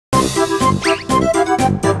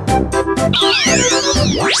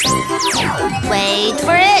Wait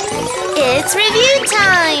for it! It's review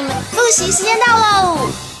time! 复习时间到喽!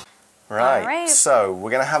 Right, so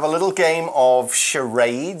we're going to have a little game of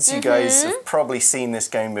charades. You guys have probably seen this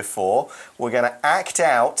game before. We're going to act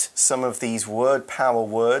out some of these word power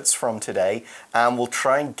words from today, and we'll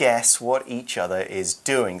try and guess what each other is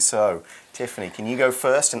doing. So, Tiffany, can you go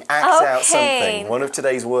first and act out something? One of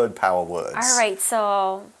today's word power words. All right,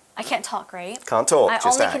 so I can't talk, right? Can't talk, I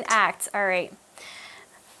just only act. can act. All right.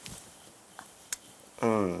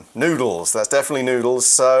 Noodles, that's definitely noodles.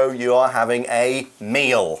 So you are having a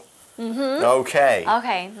meal. Okay.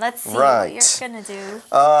 Okay, let's see what you're gonna do.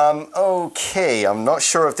 Okay, I'm not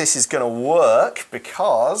sure if this is gonna work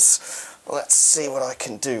because let's see what I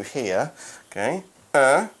can do here. Okay.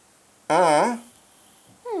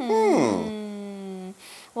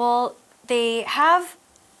 Well, they have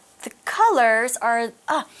the colors are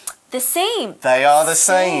the same. They are the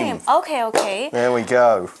same. Okay. There we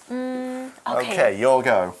go. Okay, your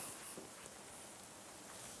go.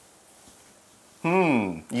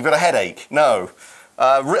 You've got a headache. No.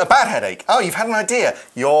 A bad headache. Oh, you've had an idea.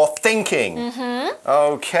 You're thinking.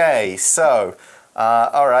 Okay, so,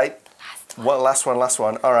 all right. Last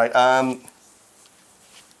one. All right.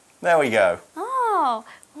 There we go. Oh,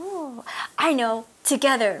 I know.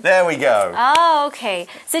 Together. There we go. Oh, okay.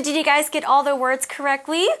 So did you guys get all the words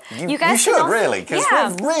correctly? You should, really, because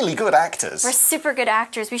we're really good actors. We're super good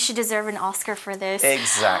actors. We should deserve an Oscar for this.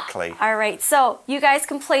 Exactly. All right, so you guys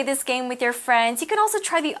can play this game with your friends. You can also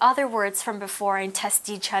try the other words from before and test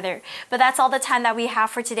each other. But that's all the time that we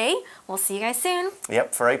have for today. We'll see you guys soon.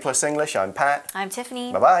 Yep, for A+ English, I'm Pat. I'm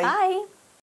Tiffany. Bye-bye. Bye.